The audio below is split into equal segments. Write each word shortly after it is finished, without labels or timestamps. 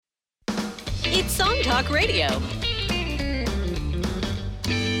It's Song Talk Radio.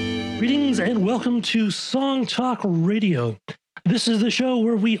 Greetings and welcome to Song Talk Radio. This is the show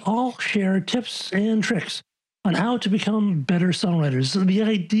where we all share tips and tricks on how to become better songwriters. So the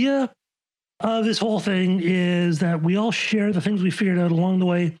idea of this whole thing is that we all share the things we figured out along the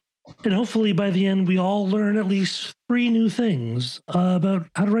way, and hopefully by the end we all learn at least 3 new things about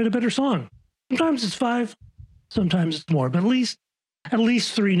how to write a better song. Sometimes it's 5, sometimes it's more, but at least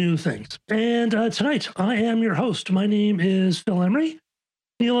 3 new things. And tonight I am your host. My name is Phil Emery.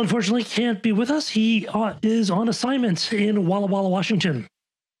 Neil, unfortunately, can't be with us. He is on assignment in Walla Walla, Washington.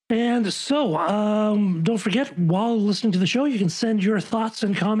 And so, don't forget, while listening to the show, you can send your thoughts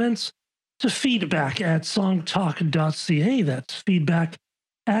and comments to feedback@songtalk.ca. That's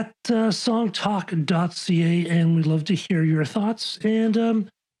feedback@songtalk.ca. And we'd love to hear your thoughts and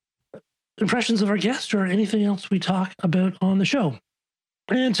impressions of our guest or anything else we talk about on the show.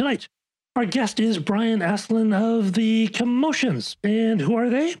 And tonight, our guest is Brian Asselin of the Commotions. And who are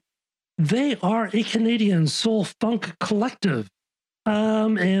they? They are a Canadian soul funk collective.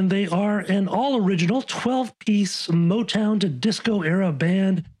 And they are an all-original 12-piece Motown-to-Disco era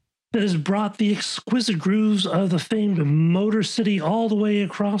band that has brought the exquisite grooves of the famed Motor City all the way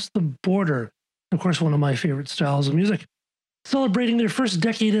across the border. Of course, one of my favorite styles of music. Celebrating their first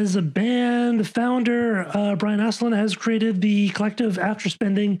decade as a band, founder Brian Asselin has created the collective after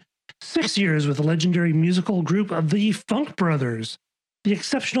spending 6 years with the legendary musical group of the Funk Brothers, the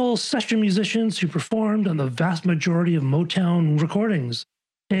exceptional session musicians who performed on the vast majority of Motown recordings.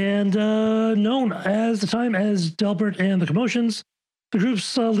 And known at the time as Delbert and the Commotions, the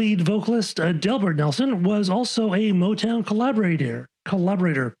group's lead vocalist, Delbert Nelson, was also a Motown collaborator,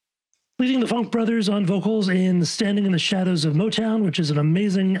 leading the Funk Brothers on vocals in Standing in the Shadows of Motown, which is an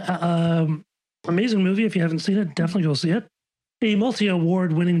amazing movie. If you haven't seen it, definitely go see it. A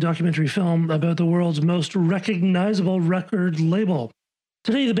multi-award-winning documentary film about the world's most recognizable record label.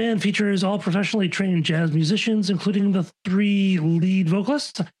 Today, the band features all professionally trained jazz musicians, including the 3 lead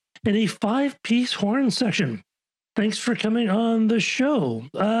vocalists, and a 5-piece horn section. Thanks for coming on the show.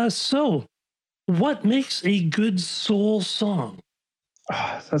 So, what makes a good soul song?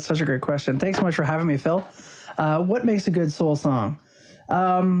 Oh, that's such a great question. Thanks so much for having me, Phil. What makes a good soul song?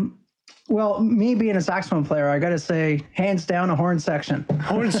 Well, me being a saxophone player, I got to say, hands down, a horn section.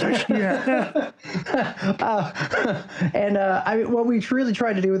 Horn section, yeah. What we really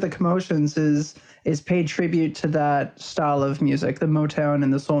tried to do with the Commotions is pay tribute to that style of music, the Motown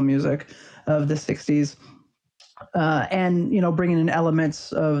and the soul music of the 60s. And, bringing in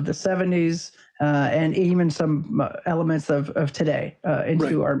elements of the 70s and even some elements of today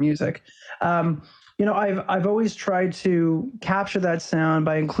into our music. I've always tried to capture that sound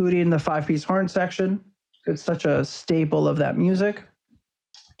by including the 5-piece horn section. It's such a staple of that music.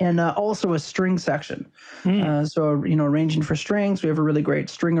 And also a string section. So, arranging for strings. We have a really great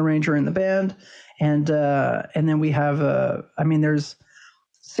string arranger in the band. And then we have, there's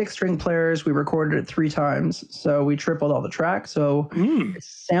 6 string players. We recorded it 3 times. So we tripled all the tracks. So it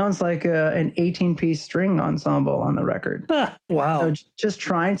sounds like an 18-piece string ensemble on the record. Wow. So just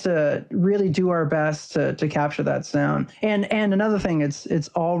trying to really do our best to capture that sound. And another thing, it's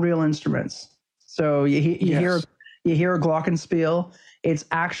all real instruments. So you hear a glockenspiel. It's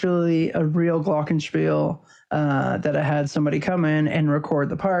actually a real glockenspiel that I had somebody come in and record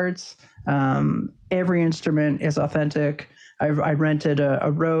the parts. Every instrument is authentic. I rented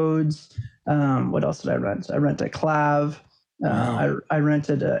a Rhodes. What else did I rent? I rented a clav. I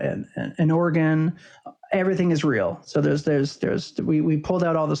rented an organ. Everything is real. So we pulled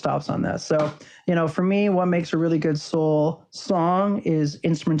out all the stops on this. So, for me, what makes a really good soul song is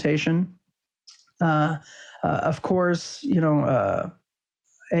instrumentation. Of course,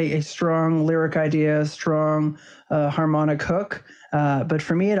 a strong lyric idea, strong harmonic hook. But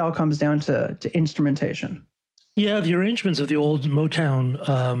for me, it all comes down to instrumentation. Yeah, the arrangements of the old Motown,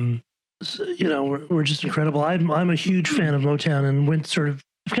 were just incredible. I'm a huge fan of Motown, and I've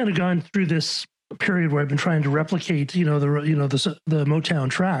kind of gone through this period where I've been trying to replicate, the Motown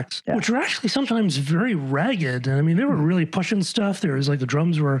tracks, which are actually sometimes very ragged. And I mean, they were really pushing stuff. There was the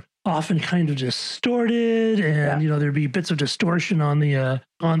drums were often kind of distorted, and there'd be bits of distortion on the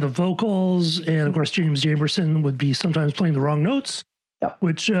vocals, and of course James Jamerson would be sometimes playing the wrong notes.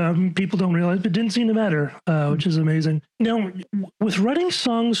 Which people don't realize, but didn't seem to matter, which is amazing. Now, with writing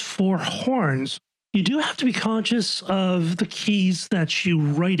songs for horns, you do have to be conscious of the keys that you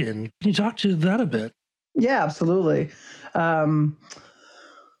write in. Can you talk to that a bit? Yeah, absolutely. So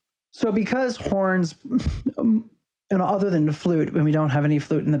because horns and other than the flute, when we don't have any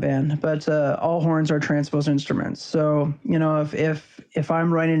flute in the band, but all horns are transposed instruments. So, if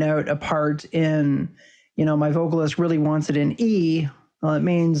I'm writing out a part in, my vocalist really wants it in E, well, it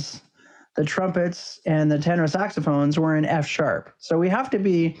means the trumpets and the tenor saxophones were in F sharp. So we have to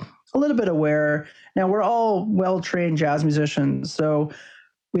be a little bit aware. Now, we're all well-trained jazz musicians, so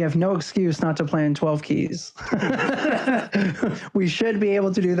we have no excuse not to play in 12 keys. We should be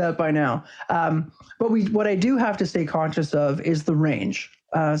able to do that by now. But what I do have to stay conscious of is the range,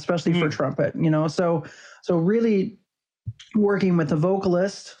 especially for trumpet. So really working with the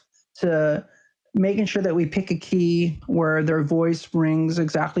vocalist to making sure that we pick a key where their voice rings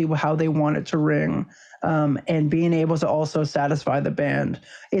exactly how they want it to ring, and being able to also satisfy the band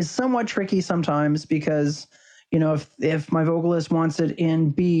is somewhat tricky sometimes because, if my vocalist wants it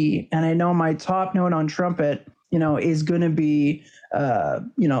in B and I know my top note on trumpet, is going to be,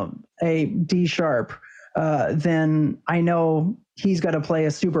 a D sharp, then I know he's got to play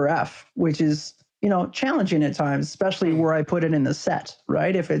a super F, which is, challenging at times, especially where I put it in the set,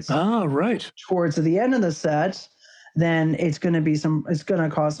 right? If it's towards the end of the set, then it's going to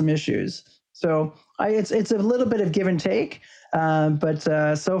cause some issues. So it's a little bit of give and take,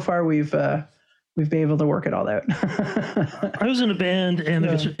 but so far we've been able to work it all out. I was in a band,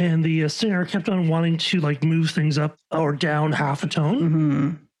 and the singer kept on wanting to move things up or down half a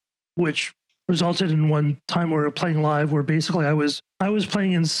tone, which resulted in one time we were playing live where basically I was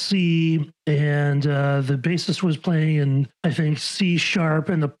playing in C and the bassist was playing in, I think, C sharp,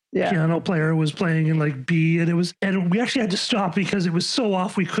 and the piano player was playing in B, and we actually had to stop because it was so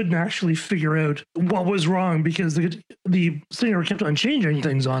off we couldn't actually figure out what was wrong because the singer kept on changing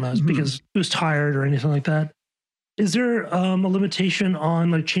things on us because he was tired or anything like that. Is there a limitation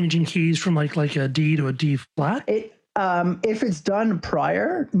on changing keys from like a D to a D flat? If it's done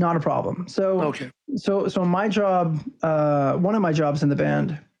prior, not a problem. So my job, one of my jobs in the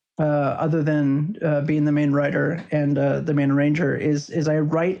band, other than being the main writer and the main arranger, is I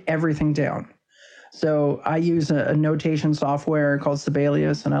write everything down. So I use a notation software called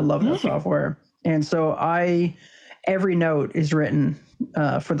Sibelius, and I love that software. And so every note is written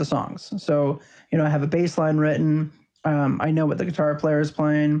for the songs. So I have a bass line written. I know what the guitar player is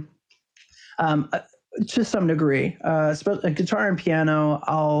playing. To some degree, guitar and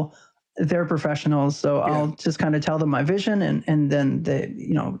piano, they're professionals, so I'll just kind of tell them my vision and then they,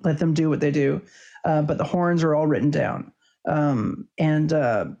 let them do what they do. But the horns are all written down.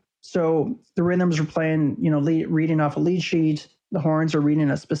 So the rhythms are playing, reading off a lead sheet. The horns are reading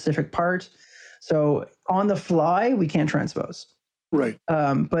a specific part. So on the fly, we can't transpose. Right.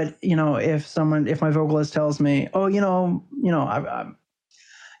 But if my vocalist tells me,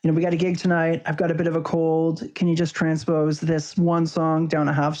 we got a gig tonight, I've got a bit of a cold, can you just transpose this one song down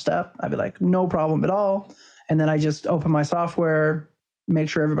a half step? I'd be like, no problem at all. And then I just open my software, make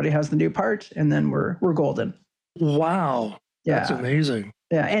sure everybody has the new part, and then we're golden. Wow. Yeah. That's amazing.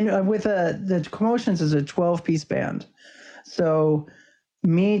 Yeah. And with the Commotions is a 12-piece band. So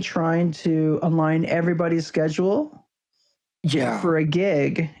me trying to align everybody's schedule for a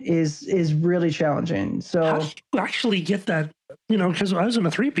gig is really challenging. So how do you actually get that? Because I was in a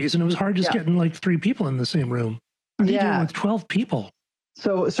 3-piece and it was hard just getting 3 people in the same room. How do you do it with 12 people?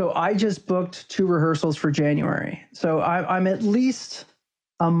 So I just booked 2 rehearsals for January. So I'm at least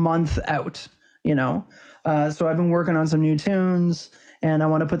a month out, so I've been working on some new tunes and I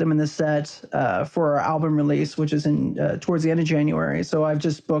want to put them in the set for our album release, which is in towards the end of January. So I've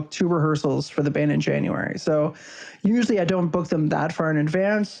just booked 2 rehearsals for the band in January. So usually I don't book them that far in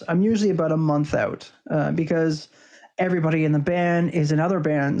advance. I'm usually about a month out because everybody in the band is in other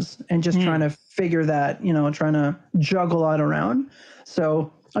bands and just trying to figure that, trying to juggle that around.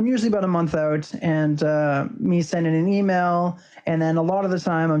 So I'm usually about a month out, and me sending an email, and then a lot of the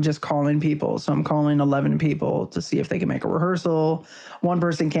time I'm just calling people. So I'm calling 11 people to see if they can make a rehearsal. One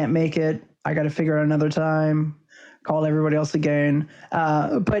person can't make it. I got to figure out another time, call everybody else again.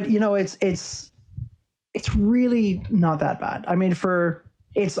 But it's really not that bad. I mean,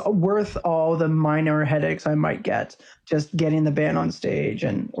 it's worth all the minor headaches I might get just getting the band on stage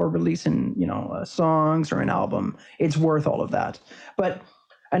or releasing, songs or an album. It's worth all of that. But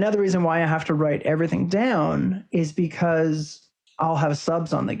another reason why I have to write everything down is because I'll have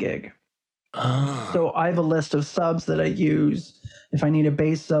subs on the gig. So I have a list of subs that I use if I need a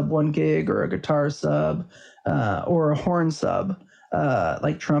bass sub one gig or a guitar sub or a horn sub.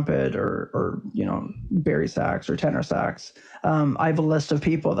 Like trumpet or bari sax or tenor sax. I have a list of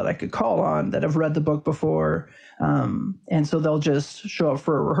people that I could call on that have read the book before. And so they'll just show up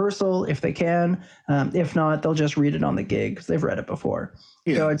for a rehearsal if they can. If not, they'll just read it on the gig because they've read it before.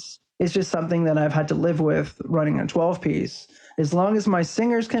 Yeah. So It's just something that I've had to live with running a 12-piece. As long as my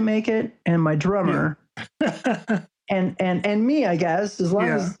singers can make it and my drummer and me, I guess, as long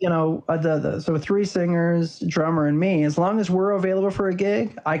as, you know, so 3 singers, drummer and me, as long as we're available for a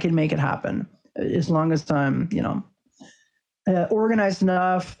gig, I can make it happen. As long as I'm, you know, organized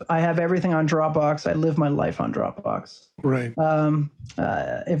enough. I have everything on Dropbox. I live my life on Dropbox. Right.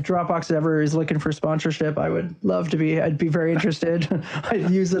 If Dropbox ever is looking for sponsorship, I would love to be. I'd be very interested. I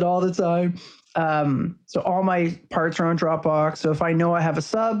use it all the time. So all my parts are on Dropbox. So if I know I have a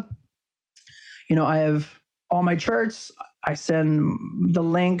sub, you know, I have all my charts. I send the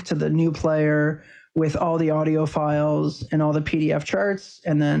link to the new player with all the audio files and all the PDF charts,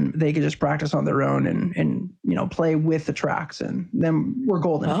 and then they can just practice on their own and you know, play with the tracks, and then we're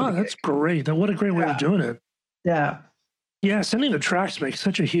golden. Oh, that's great. What a great way of doing it. Yeah. Yeah, sending the tracks makes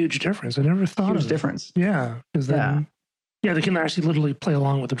such a huge difference. I never thought of it. Difference. Yeah, because then they can actually literally play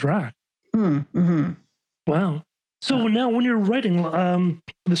along with the track. Mm-hmm. Wow. So now when you're writing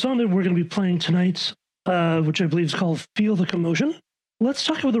the song that we're going to be playing tonight, which I believe is called Feel the Commotion, let's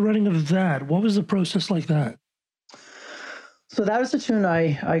talk about the writing of that. What was the process like that? So that was a tune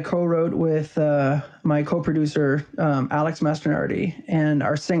I co-wrote with my co-producer, Alex Masternardi, and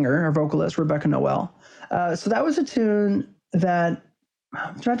our singer, our vocalist, Rebecca Noel. So that was a tune that,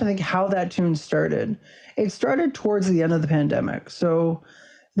 I'm trying to think how that tune started. It started towards the end of the pandemic. So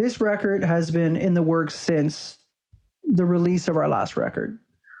this record has been in the works since the release of our last record.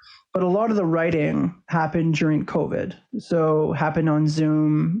 But a lot of the writing happened during COVID. So happened on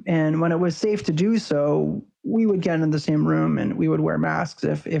Zoom. And when it was safe to do so, we would get in the same room and we would wear masks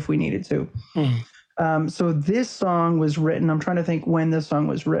if we needed to. So this song was written, I'm trying to think when this song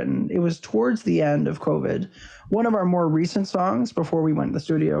was written. It was towards the end of COVID. One of our more recent songs before we went to the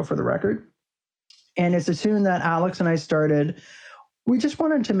studio for the record. And it's a tune that Alex and I started. We just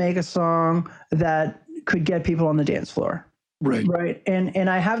wanted to make a song that could get people on the dance floor. Right. And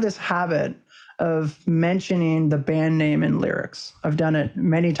I have this habit of mentioning the band name and lyrics. I've done it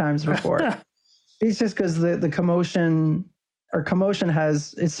many times before. It's just because the commotion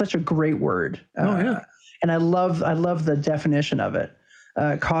has, it's such a great word. And I love the definition of it,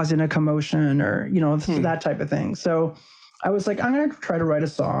 causing a commotion or, you know, that type of thing. So I was like, I'm going to try to write a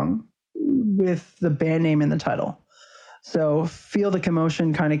song with the band name in the title. So Feel the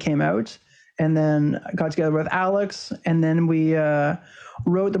Commotion kind of came out. And then I got together with Alex, and then we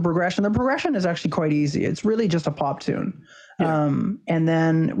wrote the progression. The progression is actually quite easy. It's really just a pop tune. And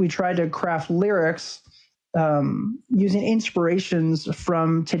then we tried to craft lyrics using inspirations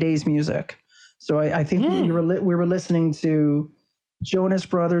from today's music. So I think we were listening to Jonas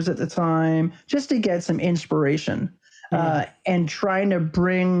Brothers at the time just to get some inspiration and trying to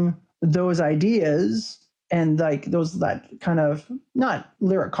bring those ideas and like that kind of not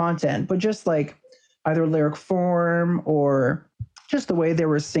lyric content, but just like either lyric form or just the way they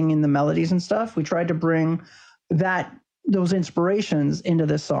were singing the melodies and stuff. We tried to bring those inspirations into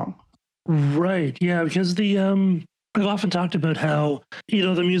this song. Right. Yeah. Because I've often talked about how, you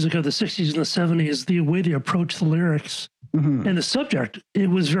know, the music of the 60s and the 70s, the way they approached the lyrics and the subject, it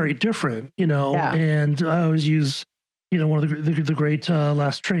was very different, you know, and I always use, you know, one of the great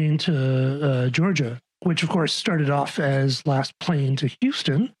Last Train to Georgia, which of course started off as Last Plane to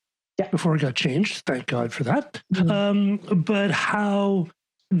Houston before it got changed. Thank God for that. But how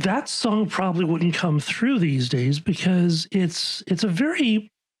that song probably wouldn't come through these days because it's a very,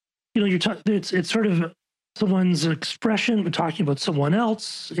 you know, it's sort of someone's expression, but talking about someone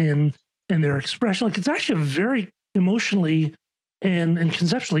else and their expression. Like it's actually a very emotionally and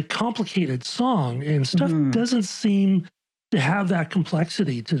conceptually complicated song, and stuff doesn't seem to have that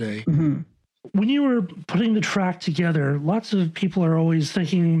complexity today. When you were putting the track together, lots of people are always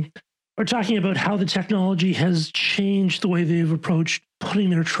thinking or talking about how the technology has changed the way they've approached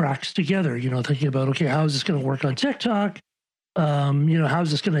putting their tracks together. You know, thinking about, okay, how is this going to work on TikTok? You know, how's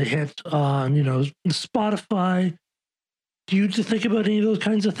this going to hit on, you know, Spotify? Do you think about any of those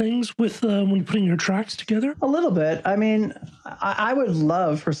kinds of things with when putting your tracks together? A little bit. I mean, I would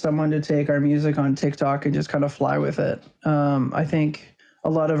love for someone to take our music on TikTok and just kind of fly with it. I think a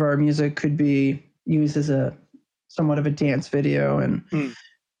lot of our music could be used as a somewhat of a dance video. And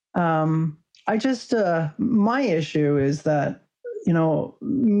I just, my issue is that, you know,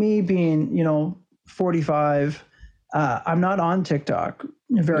 me being, you know, 45, I'm not on TikTok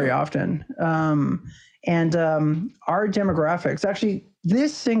very often. And our demographics, actually,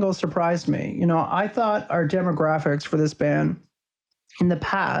 this single surprised me. You know, I thought our demographics for this band in the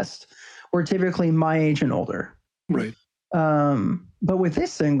past were typically my age and older. Right. But with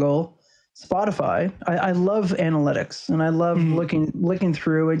this single, Spotify, I love analytics, and I love looking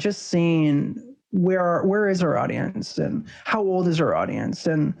through and just seeing where is our audience and how old is our audience.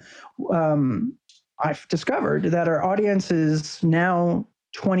 And I've discovered that our audience is now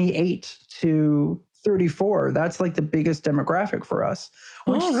 28 to 34. That's like the biggest demographic for us,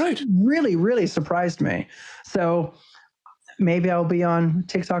 which really, really surprised me. So maybe I'll be on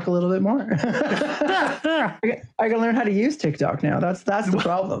TikTok a little bit more. I can learn how to use TikTok now. That's the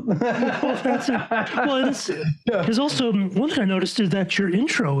problem. There's also one thing I noticed is that your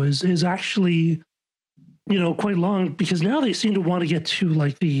intro is actually, quite long, because now they seem to want to get to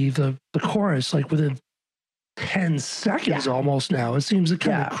like the chorus like within 10 seconds almost now. It seems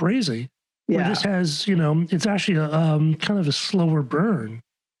kind of crazy. Where this has, it's actually a kind of a slower burn.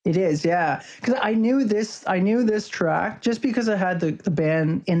 It is, yeah. Because I knew this track just because I had the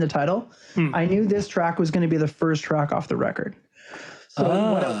band in the title. I knew this track was going to be the first track off the record. So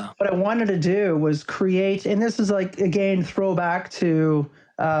what I wanted to do was create, and this is like, again, throwback to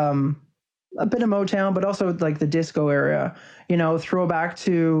a bit of Motown, but also like the disco area, throwback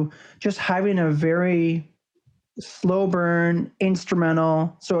to just having a very slow burn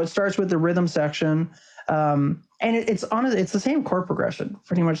instrumental. So it starts with the rhythm section. And it's the same chord progression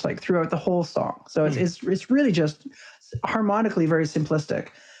pretty much like throughout the whole song. So it's really just harmonically very simplistic.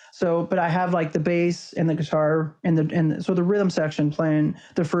 So, but I have like the bass and the guitar and so the rhythm section playing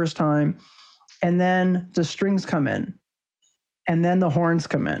the first time, and then the strings come in, and then the horns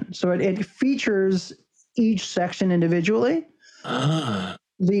come in. So it features each section individually,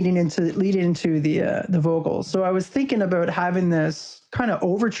 leading into the vocals. So I was thinking about having this kind of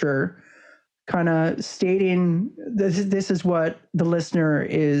overture, kind of stating this is what the listener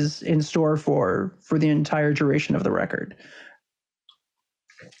is in store for the entire duration of the record.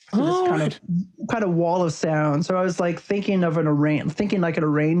 So this kind of wall of sound. So I was like thinking like an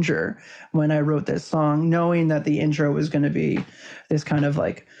arranger when I wrote this song, knowing that the intro was going to be this kind of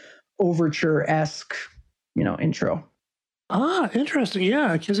like overture-esque, intro. Interesting.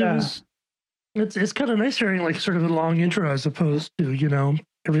 Yeah, because it's kind of nice hearing like sort of a long intro as opposed to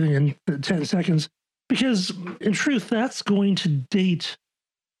everything in 10 seconds, because in truth that's going to date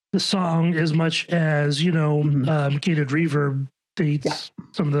the song as much as gated reverb dates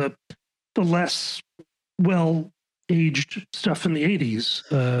some of the less well aged stuff in the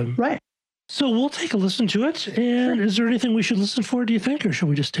 80s. Right. So we'll take a listen to it. And is there anything we should listen for, do you think, or should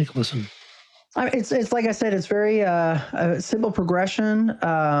we just take a listen? It's like I said, it's very simple progression.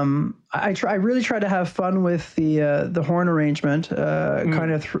 I really try to have fun with the horn arrangement,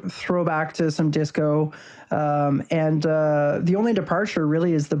 kind of throw back to some disco, and the only departure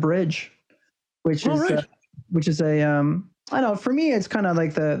really is the bridge, which is a I don't know, for me it's kind of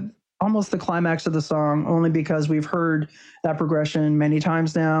like almost the climax of the song, only because we've heard that progression many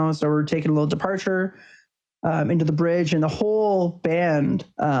times now. So we're taking a little departure into the bridge, and the whole band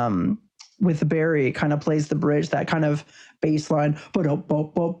with the Barry kind of plays the bridge, that kind of bass line. And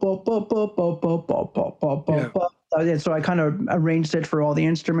so I kind of arranged it for all the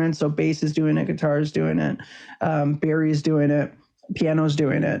instruments. So bass is doing it, guitar is doing it, Barry is doing it, piano's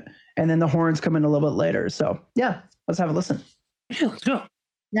doing it, and then the horns come in a little bit later. So yeah, let's have a listen. Yeah, let's go.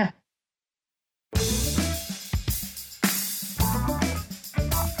 Yeah.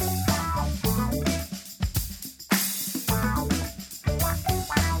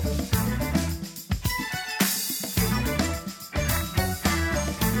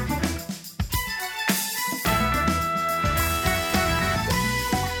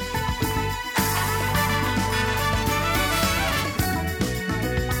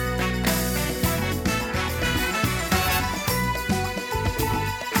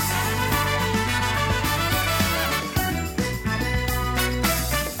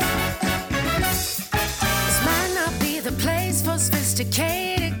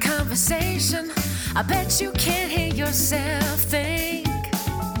 Sophisticated conversation. I bet you can't hear yourself think.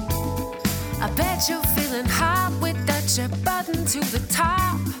 I bet you're feeling hot without your button to the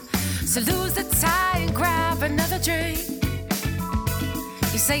top. So lose the tie and grab another drink.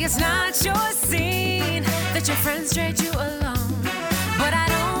 You say it's not your scene, that your friends drag you along. But I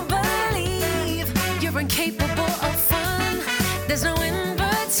don't believe you're incapable of fun. There's no in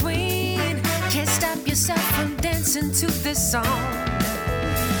between. Can't stop yourself from dancing to this song.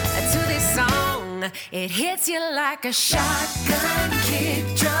 To this song, it hits you like a shotgun kick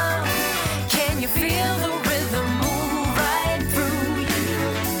drum. Can you feel the rhythm move right through you?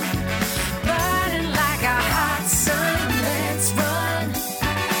 Burning like a hot sun, let's run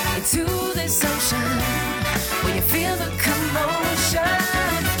into this ocean where you feel the commotion.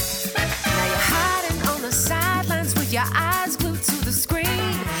 Now you're hiding on the sidelines with your eyes glued to the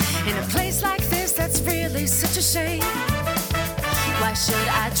screen in a place really such a shame. Why should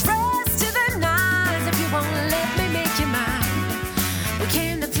I dress to the nines if you won't let me make you mine? We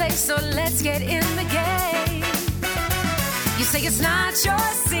came to play, so let's get in the game. You say it's not your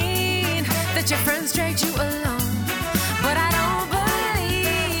scene, that your friends dragged you along, but I don't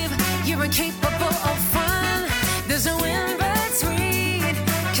believe you're incapable of fun. There's no in between.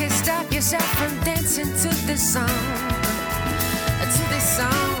 Can't stop yourself from dancing to this song. To this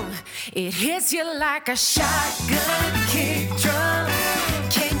song, it hits you like a shotgun kick drum.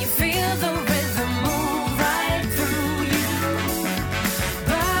 Can you feel the rhythm move right through you?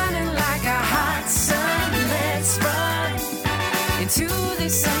 Burning like a hot sun, let's run into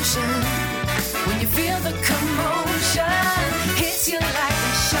this ocean. When you feel the commotion, hits you like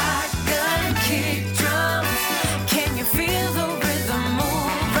a shotgun kick drum. Can you feel the rhythm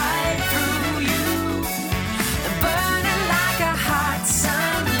move right through you? Burning like a hot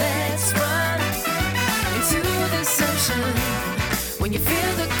sun, let's run into this ocean. When you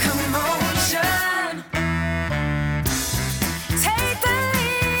feel the commotion, take the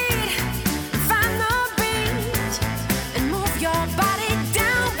lead, find the beat, and move your body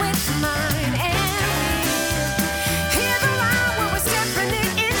down with mine. And we hear the line when we're stepping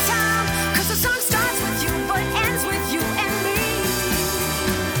it in time, 'cause the song starts with you but ends with you and me.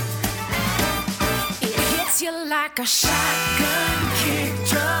 It hits you like a shotgun kick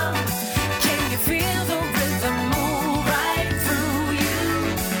drum. Can you feel the rhythm move right through you?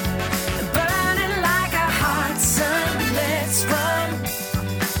 Burning like a hot sun, let's run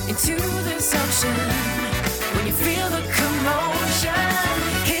into this ocean. When you feel the commotion,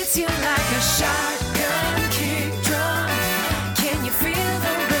 hits you like a shotgun kick drum. Can you feel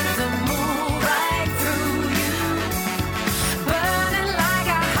the rhythm move right through you? Burning like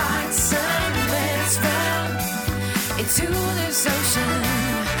a hot sun, let's run into this ocean.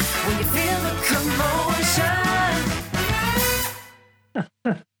 When you feel the commotion.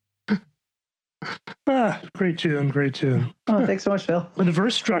 Great tune, great tune. Oh, thanks so much, Phil. With the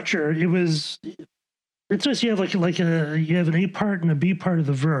verse structure, it's nice. You have you have an A part and a B part of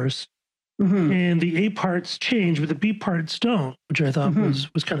the verse, and the A parts change, but the B parts don't, which I thought was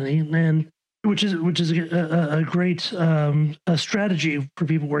kind of neat, and which is a great a strategy for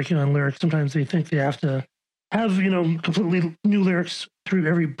people working on lyrics. Sometimes they think they have to have completely new lyrics through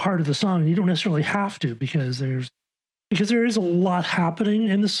every part of the song, and you don't necessarily have to because there is a lot happening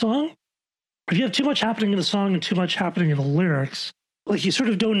in the song. If you have too much happening in the song and too much happening in the lyrics, like you sort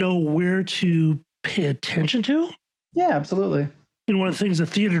of don't know where to pay attention to. Yeah, absolutely. And one of the things that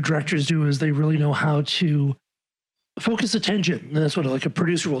theater directors do is they really know how to focus attention. And that's what like a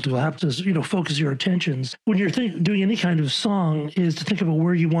producer will do. Have to focus your attentions when you're doing any kind of song. Is to think about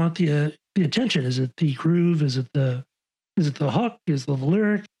where you want the attention. Is it the groove? Is it the hook? Is it the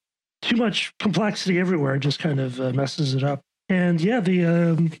lyric? Too much complexity everywhere just kind of messes it up. And yeah,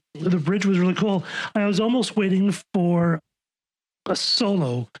 the bridge was really cool. I was almost waiting for a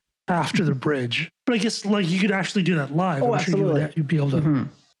solo after the bridge, but I guess like you could actually do that live. Oh, I'm absolutely. Sure you'd be able to.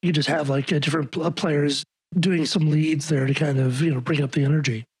 You could just have like different players doing some leads there to kind of bring up the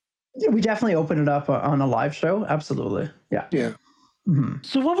energy. Yeah, we definitely open it up on a live show. Absolutely. Yeah. Yeah.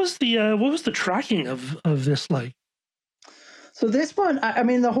 So what was the tracking of this like? So this one, I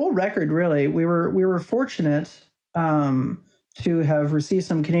mean, the whole record really, we were fortunate to have received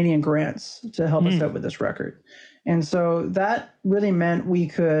some Canadian grants to help us out with this record. And so that really meant we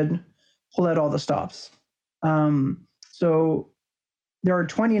could pull out all the stops. So there are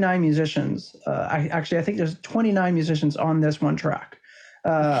 29 musicians. I think there's 29 musicians on this one track.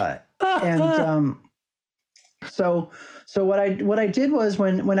 So what I did was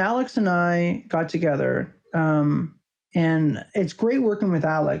when Alex and I got together, and it's great working with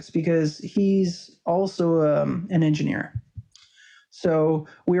Alex because he's also an engineer. So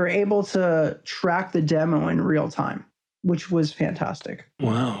we were able to track the demo in real time, which was fantastic.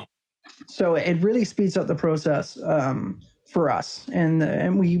 Wow. So it really speeds up the process for us.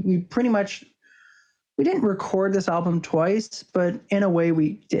 And we pretty much, we didn't record this album twice, but in a way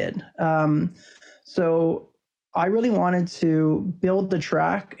we did. So I really wanted to build the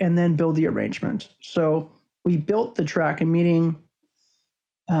track and then build the arrangement. So we built the track, and meaning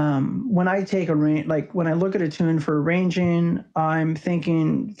when I take when I look at a tune for arranging, I'm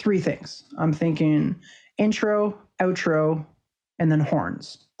thinking three things. I'm thinking intro, outro, and then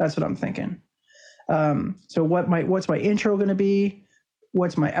horns. That's what I'm thinking. So what's my intro going to be?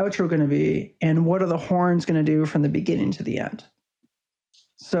 What's my outro going to be? And what are the horns going to do from the beginning to the end?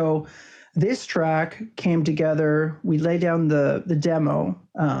 So this track came together. We laid down the demo,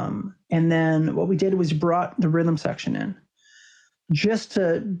 and then what we did was brought the rhythm section in just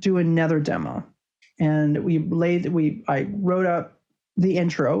to do another demo. and I wrote up the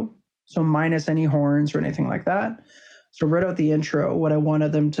intro, so minus any horns or anything like that. So wrote out the intro, what I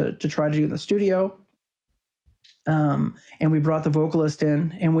wanted them to try to do in the studio. And we brought the vocalist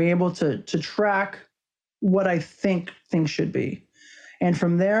in, and we were able to track what I think things should be. And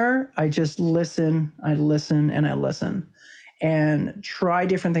from there, I just listen and try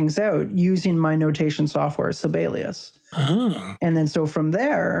different things out using my notation software, Sibelius. Oh. And then so from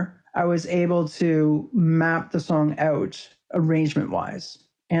there, I was able to map the song out arrangement-wise.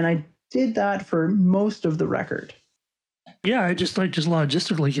 And I did that for most of the record. Yeah, I just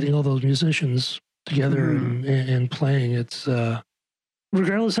logistically getting all those musicians together and playing. It's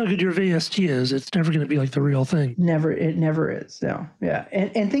regardless how good your VST is, it's never going to be like the real thing. It never is. No, yeah,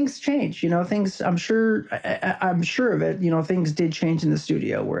 and things change. Things. I'm sure of it. Things did change in the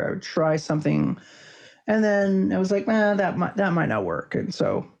studio where I would try something, and then I was like, that might not work, and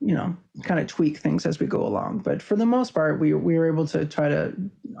so kind of tweak things as we go along. But for the most part, we were able to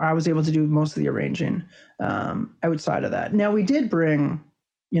I was able to do most of the arranging outside of that. Now we did bring,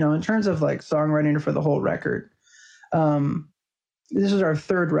 in terms of like songwriting for the whole record. This is our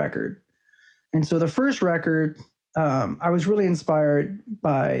third record. And so the first record, I was really inspired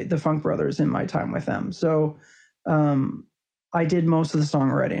by the Funk Brothers in my time with them. So I did most of the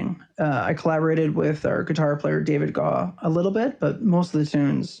songwriting. I collaborated with our guitar player, David Gaw, a little bit, but most of the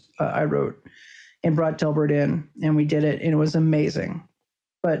tunes I wrote, and brought Delbert in, and we did it, and it was amazing.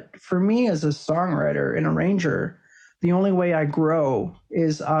 But for me as a songwriter and arranger, the only way I grow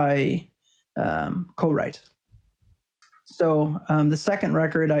is I co-write. So the second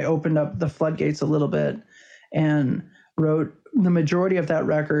record, I opened up the floodgates a little bit and wrote the majority of that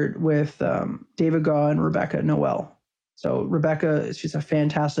record with David Gaw and Rebecca Noel. So Rebecca, she's a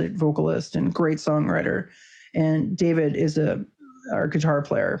fantastic vocalist and great songwriter. And David is our guitar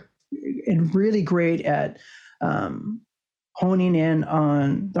player and really great at honing in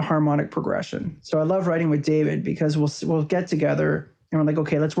on the harmonic progression. So I love writing with David because we'll get together and we're like,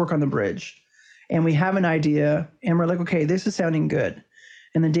 okay, let's work on the bridge. And we have an idea, and we're like, okay, this is sounding good.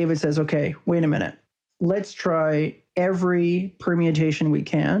 And then David says, okay, wait a minute. Let's try every permutation we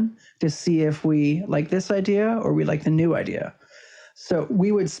can to see if we like this idea or we like the new idea. So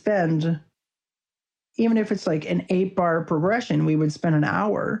we would spend, even if it's like an 8-bar progression, we would spend an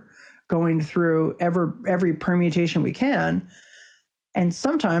hour going through every permutation we can. And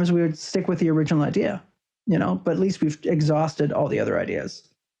sometimes we would stick with the original idea, but at least we've exhausted all the other ideas.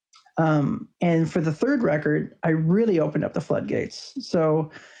 And for the third record, I really opened up the floodgates.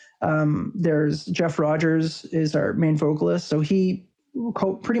 So there's Jeff Rogers is our main vocalist. So he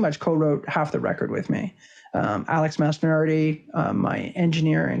pretty much co-wrote half the record with me. Alex Mastinardi, my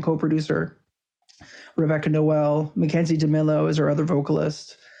engineer and co-producer, Rebecca Noel, Mackenzie DeMillo is our other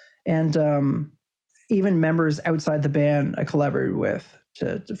vocalist. And even members outside the band I collaborated with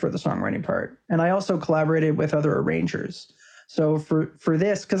for the songwriting part. And I also collaborated with other arrangers. So for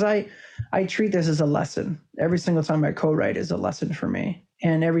this, because I treat this as a lesson. Every single time I co-write is a lesson for me.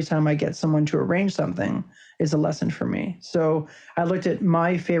 And every time I get someone to arrange something is a lesson for me. So I looked at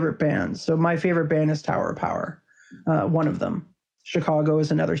my favorite bands. So my favorite band is Tower of Power, one of them. Chicago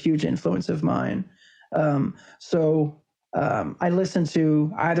is another huge influence of mine. I listen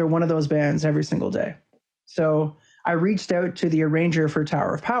to either one of those bands every single day. So I reached out to the arranger for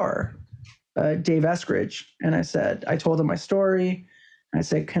Tower of Power, Dave Eskridge, and I told him my story. I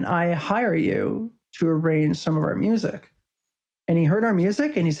said, can I hire you to arrange some of our music? And he heard our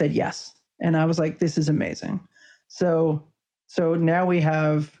music and he said, yes. And I was like, this is amazing. So now we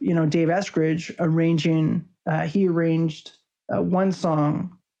have, Dave Eskridge arranging, he arranged one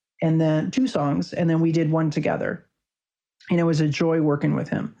song and then 2 songs, and then we did one together. And it was a joy working with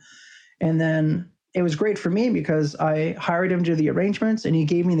him. And then it was great for me because I hired him to do the arrangements and he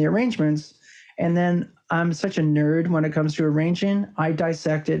gave me the arrangements. And then I'm such a nerd when it comes to arranging. I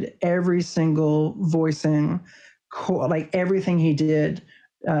dissected every single voicing, like everything he did,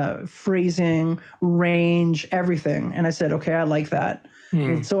 phrasing, range, everything. And I said, okay, I like that.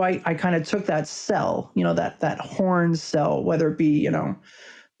 And so I kind of took that cell, that horn cell, whether it be,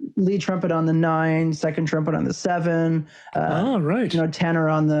 lead trumpet on the 9, second trumpet on the 7, right. Tenor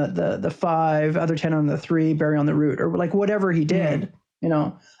on the 5, other tenor on the 3, Barry on the root, or like whatever he did,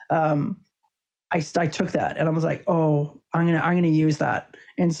 I took that and I was like, oh, I'm gonna use that.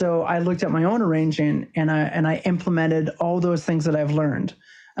 And so I looked at my own arranging and I implemented all those things that I've learned.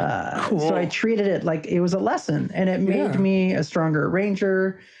 Cool. So I treated it like it was a lesson, and it made me a stronger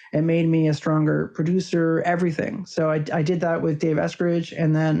arranger. It made me a stronger producer, everything. So I did that with Dave Eskridge.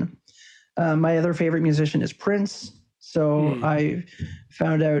 And then my other favorite musician is Prince. So I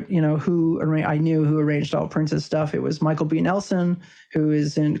found out, I knew who arranged all Prince's stuff. It was Michael B. Nelson, who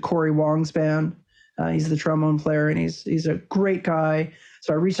is in Corey Wong's band. He's the trombone player, and he's a great guy.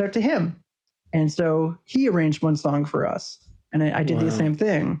 So I reached out to him, and so he arranged one song for us, and I did the same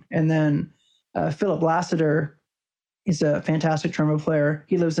thing. And then Philip Lassiter is a fantastic trombone player.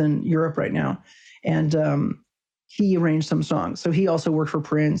 He lives in Europe right now, and he arranged some songs. So he also worked for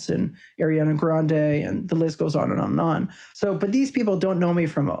Prince and Ariana Grande, and the list goes on and on and on. So, but these people don't know me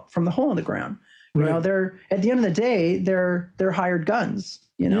from the hole in the ground. You know, they're at the end of the day, they're hired guns.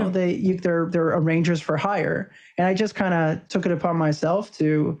 You know, they're arrangers for hire, and I just kind of took it upon myself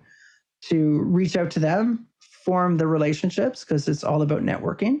to reach out to them, form the relationships, because it's all about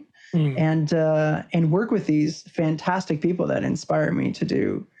networking, and work with these fantastic people that inspire me to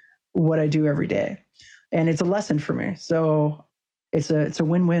do what I do every day. And it's a lesson for me. So it's a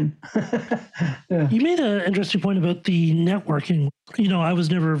win-win. Yeah. You made an interesting point about the networking. You know, I was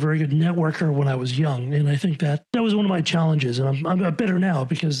never a very good networker when I was young, and I think that was one of my challenges. And I'm better now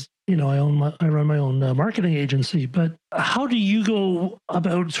because, you know, I run my own marketing agency. But how do you go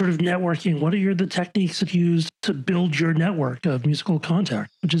about sort of networking? What are the techniques that you use to build your network of musical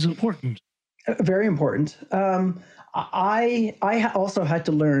contact, which is important? Very important. I also had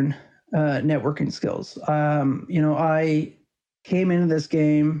to learn networking skills. You know, I came into this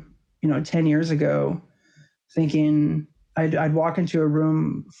game, 10 years ago, thinking I'd walk into a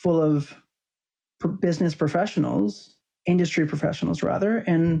room full of business professionals, industry professionals rather,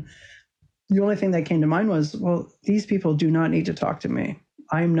 and the only thing that came to mind was, well, these people do not need to talk to me.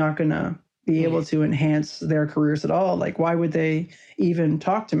 I'm not going to be able to enhance their careers at all. Like, why would they even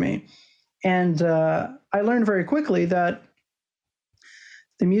talk to me? And I learned very quickly that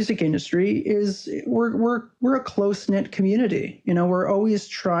the music industry we're a close-knit community. You know, we're always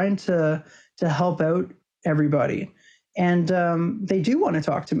trying to help out everybody, and they do want to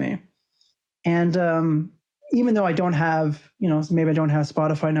talk to me. And even though I don't have, maybe I don't have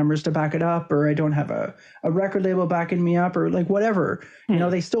Spotify numbers to back it up, or I don't have a record label backing me up, or like whatever,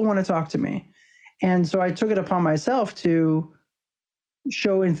 they still want to talk to me. And so I took it upon myself to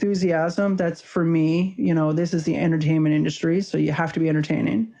show enthusiasm. That's for me, this is the entertainment industry, so you have to be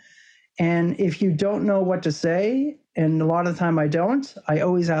entertaining. And if you don't know what to say, and a lot of the time I don't, I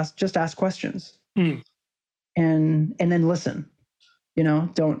always ask questions, and then listen.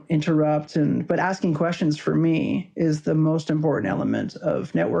 Don't interrupt. But asking questions for me is the most important element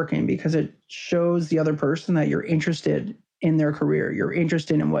of networking, because it shows the other person that you're interested in their career. You're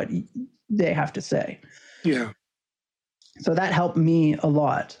interested in what they have to say. Yeah. So that helped me a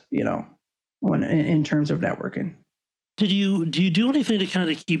lot, when in terms of networking. Do you do anything to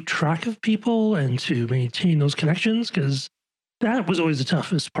kind of keep track of people and to maintain those connections? Because that was always the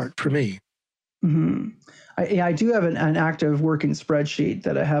toughest part for me. Mm-hmm. I do have an active working spreadsheet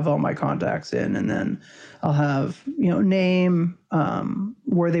that I have all my contacts in, and then I'll have name,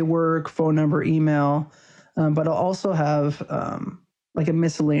 where they work, phone number, email, but I'll also have like a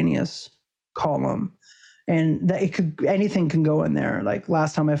miscellaneous column. And that anything can go in there. Like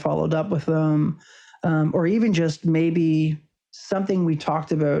last time I followed up with them, or even just maybe something we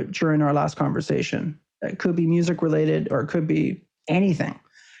talked about during our last conversation. It could be music related, or it could be anything.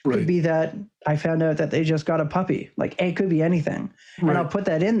 Right. It could be that I found out that they just got a puppy. Like, it could be anything. Right. And I'll put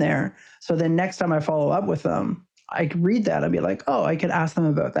that in there. So then next time I follow up with them, I could read that and be like, oh, I could ask them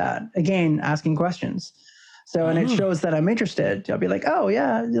about that. Again, asking questions. So, and it shows that I'm interested. I'll be like, oh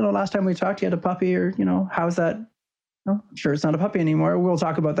yeah, last time we talked, you had a puppy, or, how's that? Oh, I'm sure it's not a puppy anymore. We'll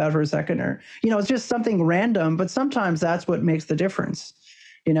talk about that for a second. Or, it's just something random, but sometimes that's what makes the difference,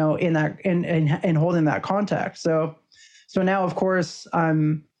 in that, in holding that contact. So now, of course,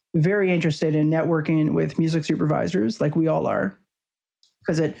 I'm very interested in networking with music supervisors, like we all are,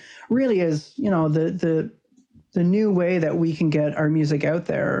 because it really is, the new way that we can get our music out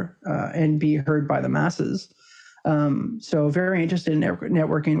there and be heard by the masses. So very interested in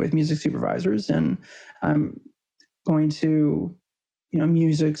networking with music supervisors, and I'm going to,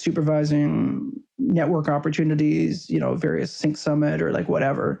 music supervising network opportunities, various Sync Summit or like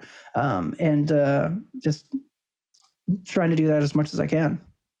whatever, and just trying to do that as much as I can.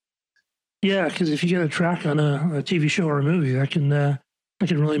 Yeah, because if you get a track on a TV show or a movie, that can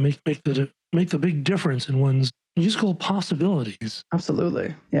really make the big difference in one's musical possibilities.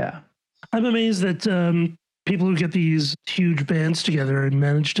 Absolutely, yeah. I'm amazed that people who get these huge bands together and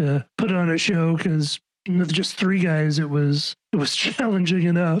manage to put on a show, because just three guys, it was challenging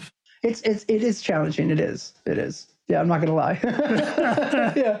enough. It is challenging. It is. Yeah, I'm not gonna lie.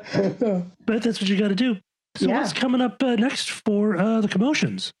 Yeah, but that's what you got to do. So what's coming up next for the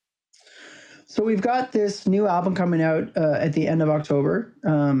Commotions? So we've got this new album coming out at the end of October,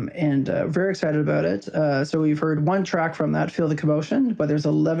 and very excited about it. So we've heard one track from that, Feel the Commotion, but there's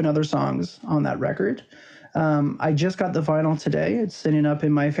 11 other songs on that record. I just got the vinyl today. It's sitting up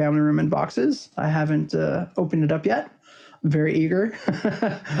in my family room in boxes. I haven't opened it up yet. I'm very eager.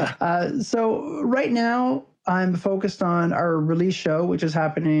 So right now, I'm focused on our release show, which is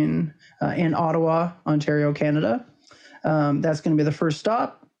happening in Ottawa, Ontario, Canada. That's going to be the first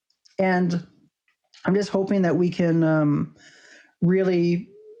stop. And I'm just hoping that we can really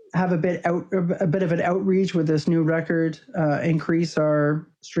have a bit of an outreach with this new record, increase our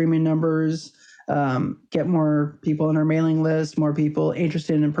streaming numbers, get more people on our mailing list, more people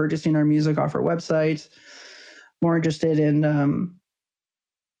interested in purchasing our music off our website, more interested in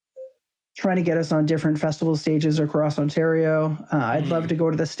trying to get us on different festival stages across Ontario. I'd love to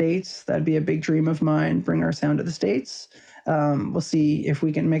go to the States. That'd be a big dream of mine, bring our sound to the States. We'll see if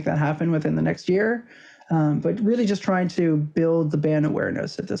we can make that happen within the next year. But really just trying to build the band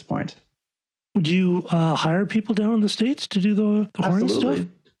awareness at this point. Would you hire people down in the States to do the horn stuff?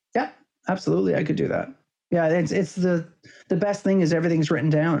 Yeah, absolutely. I could do that. Yeah, it's the best thing is everything's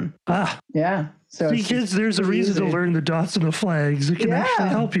written down. Yeah. So see, kids, there's a reason to learn the dots and the flags. It can actually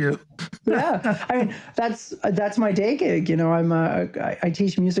help you. Yeah, I mean that's my day gig. You know, I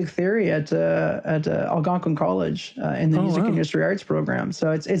teach music theory at Algonquin College in the music industry arts program.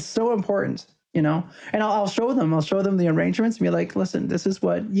 So it's so important, you know. And I'll show them the arrangements and be like, listen, this is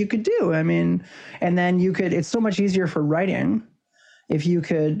what you could do. I mean, and then you could. It's so much easier for writing if you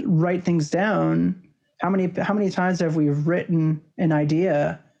could write things down. How many times have we written an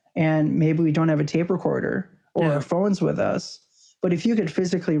idea and maybe we don't have a tape recorder or our phones with us? But if you could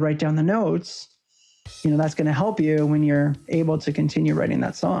physically write down the notes, you know, that's going to help you when you're able to continue writing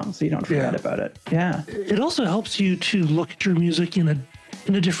that song so you don't forget about it. Yeah. It also helps you to look at your music in a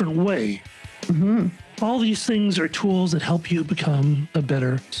different way. Mm-hmm. All these things are tools that help you become a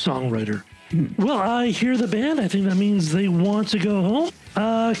better songwriter. Well, I hear the band. I think that means they want to go home,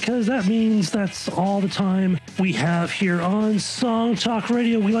 because that means that's all the time we have here on Song Talk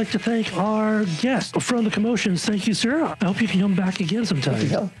Radio. We like to thank our guest from the Commotions. Thank you, sir. I hope you can come back again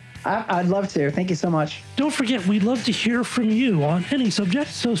sometime. I'd love to. Thank you so much. Don't forget, we'd love to hear from you on any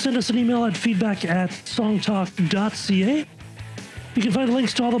subject, so send us an email at feedback@songtalk.ca. You can find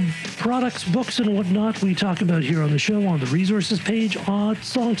links to all the products, books, and whatnot we talk about here on the show on the resources page on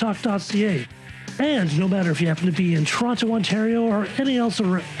songtalk.ca. And no matter if you happen to be in Toronto, Ontario, or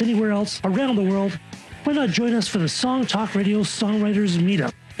anywhere else around the world, why not join us for the Song Talk Radio Songwriters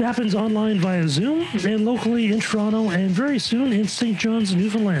Meetup? It happens online via Zoom and locally in Toronto and very soon in St. John's,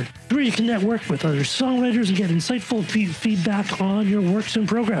 Newfoundland, where you can network with other songwriters and get insightful feedback on your works in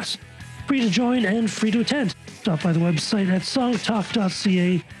progress. Free to join and free to attend. Stop by the website at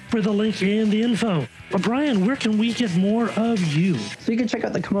songtalk.ca for the link and the info. Brian, where can we get more of you? So you can check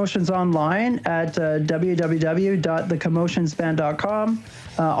out the Commotions online at www.thecommotionsband.com.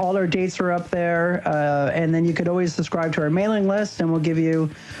 All our dates are up there, and then you could always subscribe to our mailing list, and we'll give you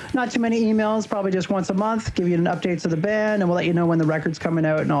not too many emails, probably just once a month, give you an update to the band, and we'll let you know when the record's coming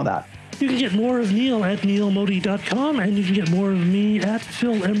out and all that. You can get more of Neil at neilmodi.com, and you can get more of me at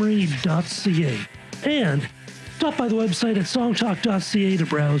philemery.ca. And stop by the website at songtalk.ca to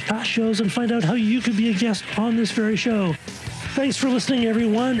browse past shows and find out how you could be a guest on this very show. Thanks for listening,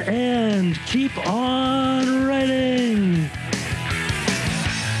 everyone, and keep on writing.